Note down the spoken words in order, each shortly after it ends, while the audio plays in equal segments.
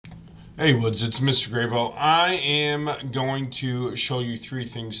Hey Woods, it's Mr. Graybo. I am going to show you three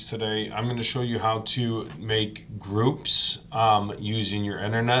things today. I'm going to show you how to make groups using your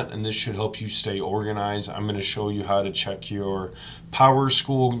internet, and this should help you stay organized. I'm going to show you how to check your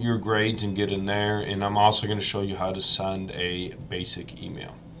PowerSchool, your grades, and get in there. And I'm also going to show you how to send a basic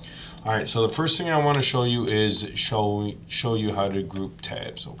email. All right, so the first thing I want to show you is show you how to group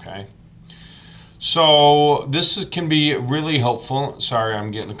tabs, okay? So this can be really helpful. Sorry, I'm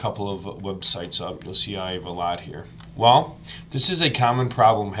getting a couple of websites up. You'll see I have a lot here. Well, this is a common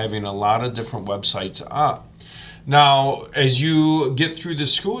problem, having a lot of different websites up. Now, as you get through the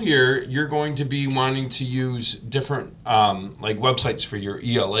school year, you're going to be wanting to use different like websites for your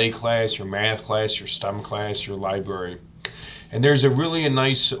ELA class, your math class, your STEM class, your library. And there's a really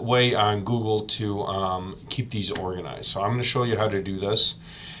nice way on Google to keep these organized. So I'm going to show you how to do this.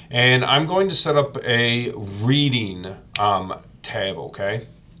 And I'm going to set up a reading tab, okay?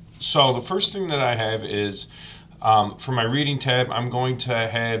 So the first thing that I have is, for my reading tab, I'm going to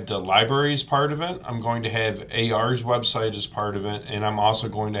have the library as part of it. I'm going to have AR's website as part of it. And I'm also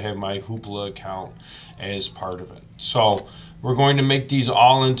going to have my Hoopla account as part of it. So we're going to make these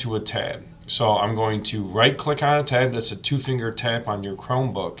all into a tab. So I'm going to right click on a tab. That's a two-finger tap on your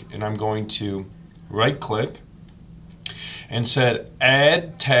Chromebook. And I'm going to right click and said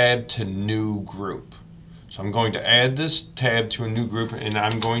add tab to new group. So I'm going to add this tab to a new group, and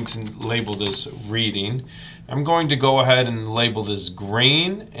I'm going to label this reading. I'm going to go ahead and label this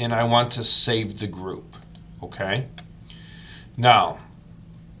green, and I want to save the group. Okay. Now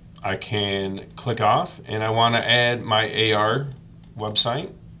I can click off, and I want to add my AR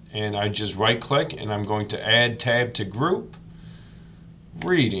website, and I just right click, and I'm going to add tab to group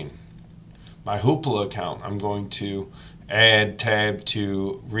reading. My Hoopla account, I'm going to add tab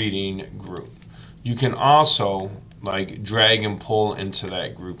to reading group. You can also like drag and pull into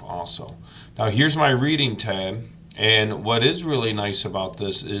that group also. Now here's my reading tab, and what is really nice about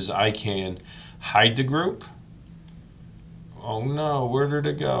this is I can hide the group. Oh no, where did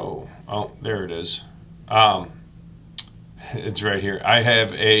it go? Oh, there it is. It's right here. I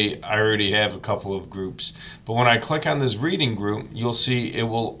already have a couple of groups, but when I click on this reading group, you'll see it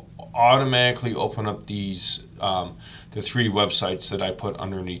will automatically open up these the three websites that I put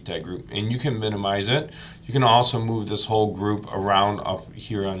underneath that group, and you can minimize it. You can also move this whole group around up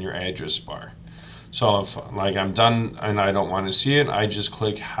here on your address bar. So if like I'm done and I don't want to see it, I just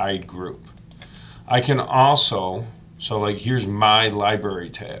click hide group. I can also, so like here's my library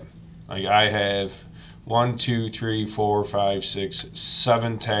tab. Like I have 1, 2, 3, 4, 5, 6,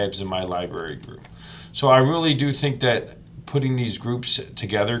 7 tabs in my library group. So I really do think that putting these groups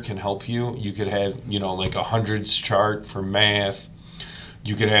together can help you. You could have, you know, like a hundreds chart for math.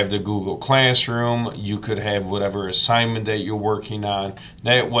 You could have the Google Classroom. You could have whatever assignment that you're working on.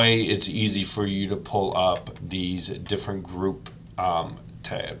 That way it's easy for you to pull up these different group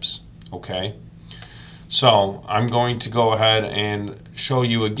tabs, okay? So I'm going to go ahead and show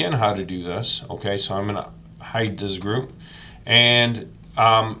you again how to do this, okay? So I'm gonna hide this group, and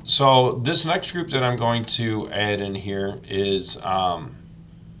so this next group that I'm going to add in here is I'm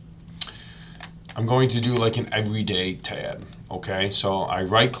going to do like an everyday tab. Okay, so I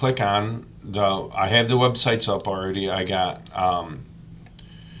right click on I have the websites up already. I got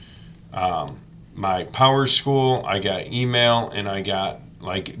my PowerSchool, I got email, and I got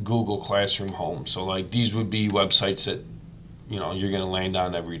like Google Classroom Home. So like these would be websites that you're gonna land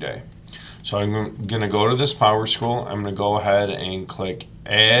on every day. So I'm going to go to this PowerSchool. I'm going to go ahead and click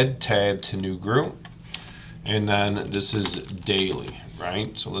Add Tab to New Group. And then this is daily,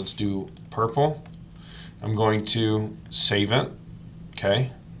 right? So let's do purple. I'm going to save it,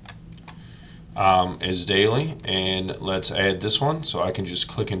 okay, as daily. And let's add this one. So I can just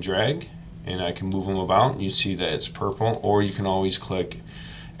click and drag, and I can move them about. You see that it's purple, or you can always click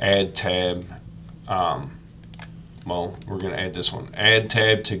Add Tab. Well, we're going to add this one. Add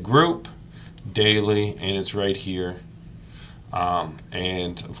Tab to Group. Daily, and it's right here,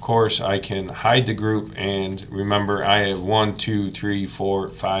 and of course I can hide the group, and remember I have 1, 2, 3, 4,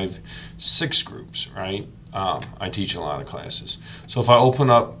 5, 6 groups, right? I teach a lot of classes, so if I open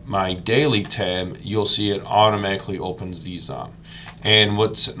up my daily tab, you'll see it automatically opens these up. And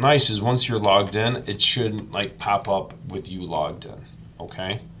what's nice is once you're logged in, it should like pop up with you logged in.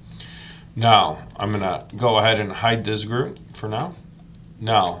 Okay, now I'm gonna go ahead and hide this group for now.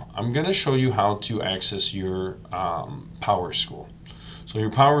 Now, I'm going to show you how to access your PowerSchool. So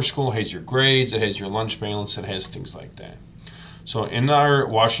your PowerSchool has your grades, it has your lunch balance, it has things like that. So in our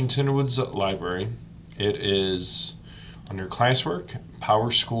Washington Woods library, it is under classwork,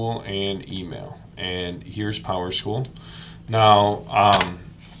 PowerSchool, and email. And here's PowerSchool. Now,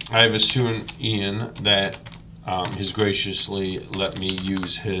 I have a student, Ian, that has graciously let me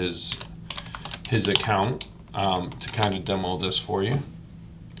use his account to kind of demo this for you.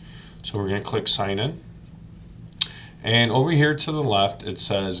 So we're going to click sign in. And over here to the left, it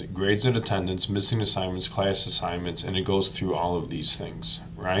says grades and attendance, missing assignments, class assignments, and it goes through all of these things,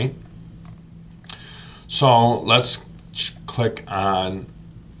 right? So let's click on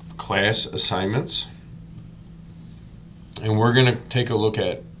class assignments. And we're going to take a look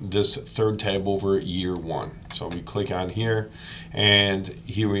at this third tab over year one. So we click on here, and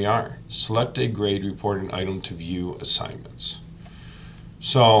here we are. Select a grade reporting item to view assignments.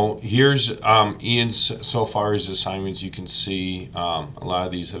 So here's Ian's, so far his assignments. You can see a lot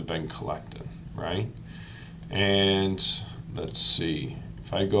of these have been collected, right? And let's see,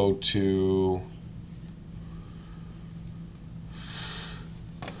 if I go to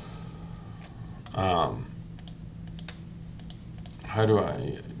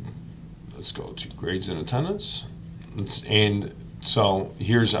let's go to grades and attendance. And so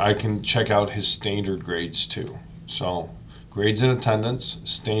here's, I can check out his standard grades too. So grades and attendance,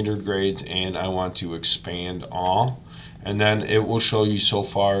 standard grades, and I want to expand all. And then it will show you so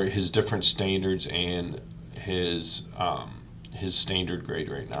far his different standards and his standard grade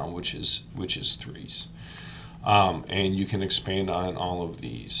right now, which is 3s. And you can expand on all of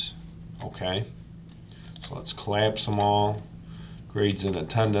these. Okay, so let's collapse them all. Grades and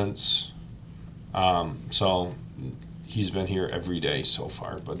attendance. So he's been here every day so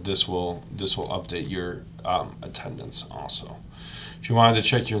far, but this will update your attendance also. If you wanted to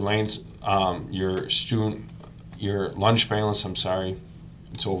check your your lunch balance, I'm sorry,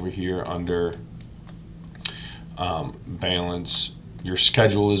 it's over here under balance. Your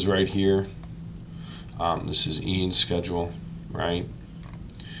schedule is right here. This is Ian's schedule, right?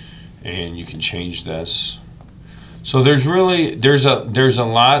 And you can change this. So there's a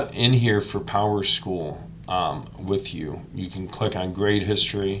lot in here for PowerSchool with you. You can click on grade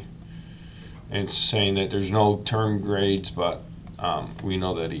history, and it's saying that there's no term grades, but we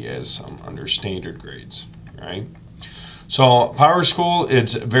know that he has some under standard grades, right? So PowerSchool,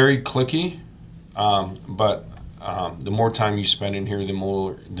 it's very clicky, but the more time you spend in here, the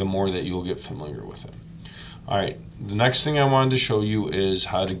more that you'll get familiar with it. All right, the next thing I wanted to show you is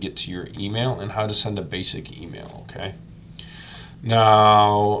how to get to your email and how to send a basic email, okay?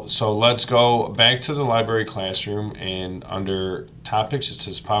 Now, so let's go back to the library classroom, and under topics, it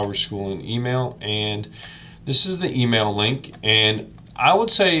says PowerSchool and email, and this is the email link, and I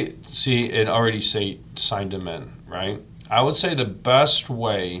would say, see, it already signed them in, right? I would say the best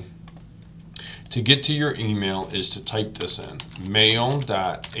way to get to your email is to type this in,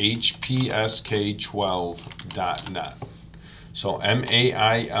 mail.hpsk12.net. So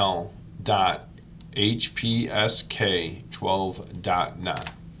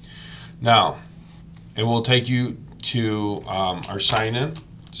mail.hpsk12.net. Now, it will take you to our sign-in.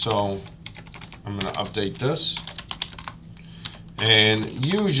 So I'm going to update this. And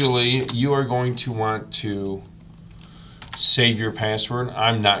usually you are going to want to save your password.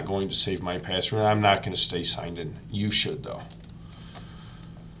 I'm not going to save my password. I'm not going to stay signed in. You should though.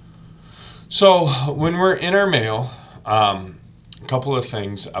 So when we're in our mail, a couple of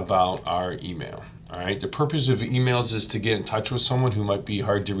things about our email. All right, the purpose of emails is to get in touch with someone who might be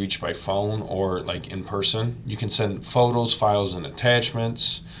hard to reach by phone or like in person. You can send photos, files, and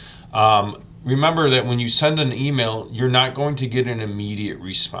attachments. Remember that when you send an email, you're not going to get an immediate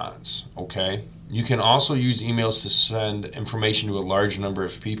response, okay? You can also use emails to send information to a large number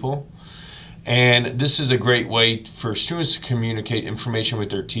of people. And this is a great way for students to communicate information with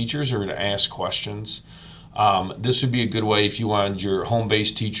their teachers or to ask questions. This would be a good way if you wanted your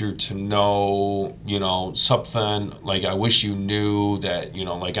home-based teacher to know, something like, I wish you knew that,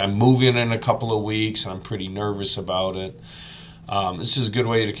 like I'm moving in a couple of weeks and I'm pretty nervous about it. This is a good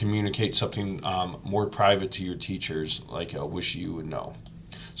way to communicate something more private to your teachers, like I wish you would know.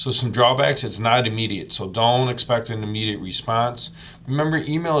 So some drawbacks, it's not immediate, so don't expect an immediate response. Remember,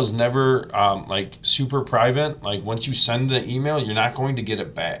 email is never like super private. Like once you send an email, you're not going to get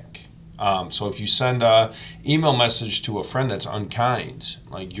it back. So if you send an email message to a friend that's unkind,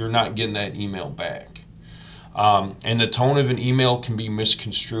 like you're not getting that email back. And the tone of an email can be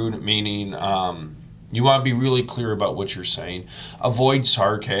misconstrued, meaning you want to be really clear about what you're saying. Avoid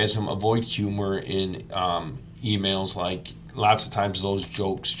sarcasm, avoid humor in emails. Like lots of times those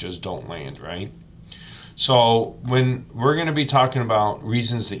jokes just don't land, right? So when we're going to be talking about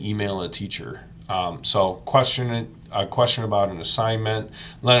reasons to email a teacher, so a question about an assignment,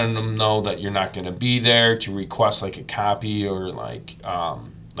 letting them know that you're not going to be there, to request like a copy, or like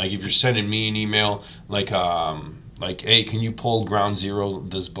if you're sending me an email, like like, hey, can you pull Ground Zero,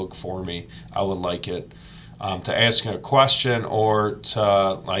 this book for me? I would like it. To ask a question, or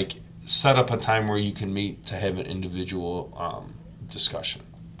to like set up a time where you can meet to have an individual discussion.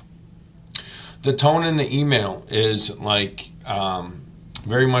 The tone in the email is like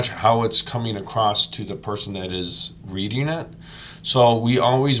very much how it's coming across to the person that is reading it. So we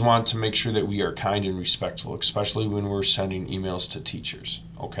always want to make sure that we are kind and respectful, especially when we're sending emails to teachers.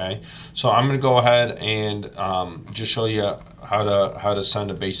 Okay, so I'm going to go ahead and just show you how to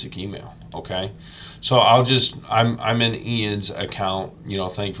send a basic email. Okay, so I'm in Ian's account. You know,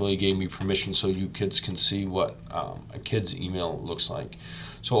 thankfully he gave me permission so you kids can see what a kid's email looks like.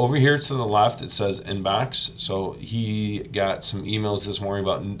 So over here to the left, it says inbox. So he got some emails this morning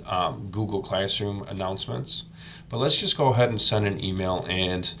about Google Classroom announcements. But let's just go ahead and send an email,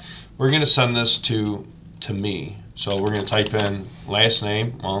 and we're going to send this to me. So we're going to type in last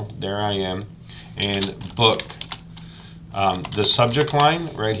name, well, there I am, and book. The subject line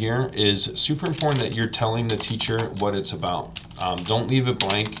right here is super important that you're telling the teacher what it's about. Don't leave it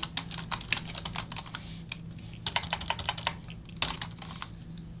blank.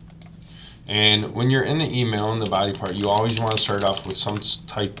 And when you're in the email, in the body part, you always want to start off with some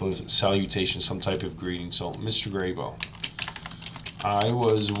type of salutation, some type of greeting. So, Mr. Graybo, I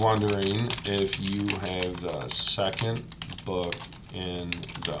was wondering if you have the second book in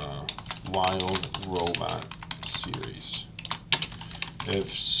the Wild Robot series.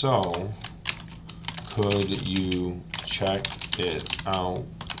 If so, could you check it out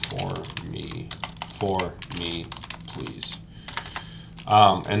for me, please?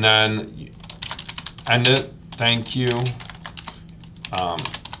 And then end it, thank you.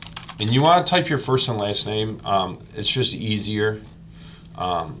 And you want to type your first and last name. It's just easier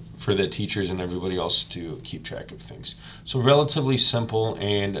for the teachers and everybody else to keep track of things. So relatively simple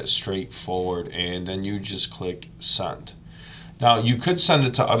and straightforward, and then you just click send. Now you could send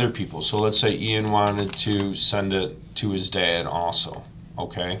it to other people. So let's say Ian wanted to send it to his dad also,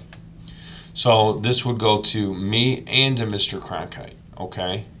 okay? So this would go to me and to Mr. Cronkite,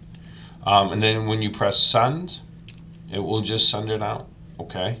 okay? And then when you press send, it will just send it out,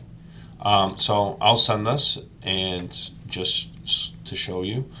 okay? So I'll send this, and just to show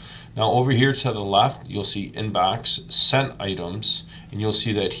you. Now over here to the left, you'll see inbox, sent items, and you'll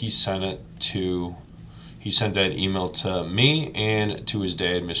see that he sent that email to me and to his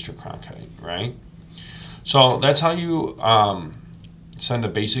dad, Mr. Cronkite, right? So that's how you send a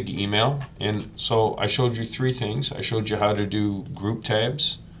basic email. And so I showed you three things. I showed you how to do group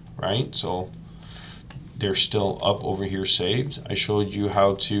tabs, right? So they're still up over here saved. I showed you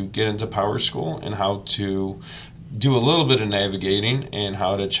how to get into PowerSchool and how to do a little bit of navigating and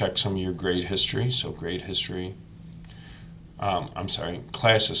how to check some of your grade history. So grade history,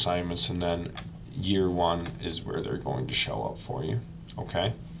 class assignments, and then year one is where they're going to show up for you,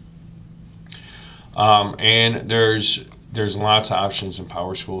 okay? And there's lots of options in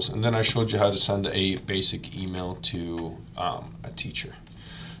PowerSchools. And then I showed you how to send a basic email to a teacher.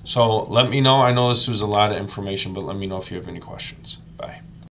 So let me know. I know this was a lot of information, but let me know if you have any questions. Bye.